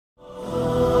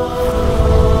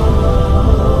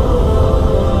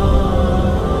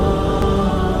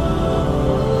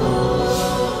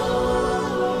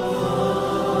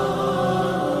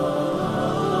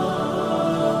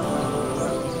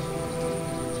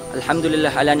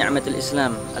Alhamdulillah ala ni'matil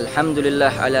Islam,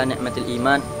 alhamdulillah ala ni'matil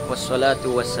iman,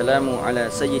 wassalatu wassalamu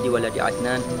ala sayyidi waladi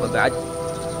adnan, wa ba'd.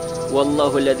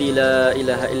 Wallahu alladhi la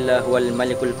ilaha illa huwal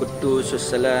malikul quddusus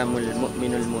salamul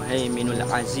mu'minul muhaiminul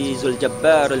azizul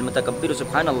jabbarul mutakabbir,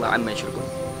 subhanallah amma yusyrikun.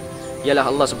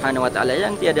 Ialah Allah subhanahu wa ta'ala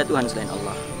yang tiada Tuhan selain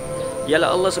Allah.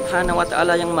 Dialah Allah subhanahu wa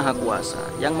ta'ala yang maha kuasa,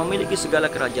 yang memiliki segala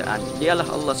kerajaan. Dialah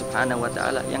Allah subhanahu wa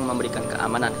ta'ala yang memberikan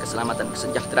keamanan, keselamatan,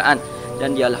 kesejahteraan.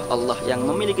 Dan dialah Allah yang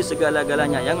memiliki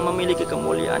segala-galanya, yang memiliki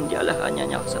kemuliaan. Dialah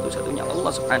hanya satu-satunya Allah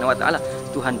subhanahu wa ta'ala,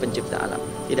 Tuhan pencipta alam.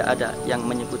 Tidak ada yang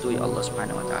menyekutui Allah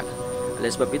subhanahu wa ta'ala. Oleh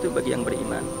sebab itu, bagi yang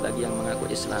beriman, bagi yang mengaku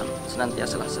Islam,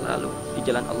 senantiasalah selalu di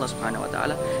jalan Allah subhanahu wa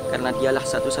ta'ala, karena dialah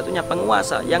satu-satunya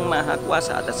penguasa yang maha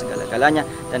kuasa atas segala-galanya.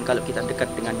 Dan kalau kita dekat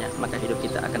dengannya, maka hidup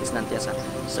kita akan senantiasa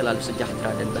selalu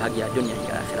sejahtera dan bahagia dunia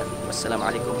hingga akhirat.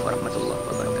 Wassalamualaikum warahmatullahi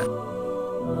wabarakatuh.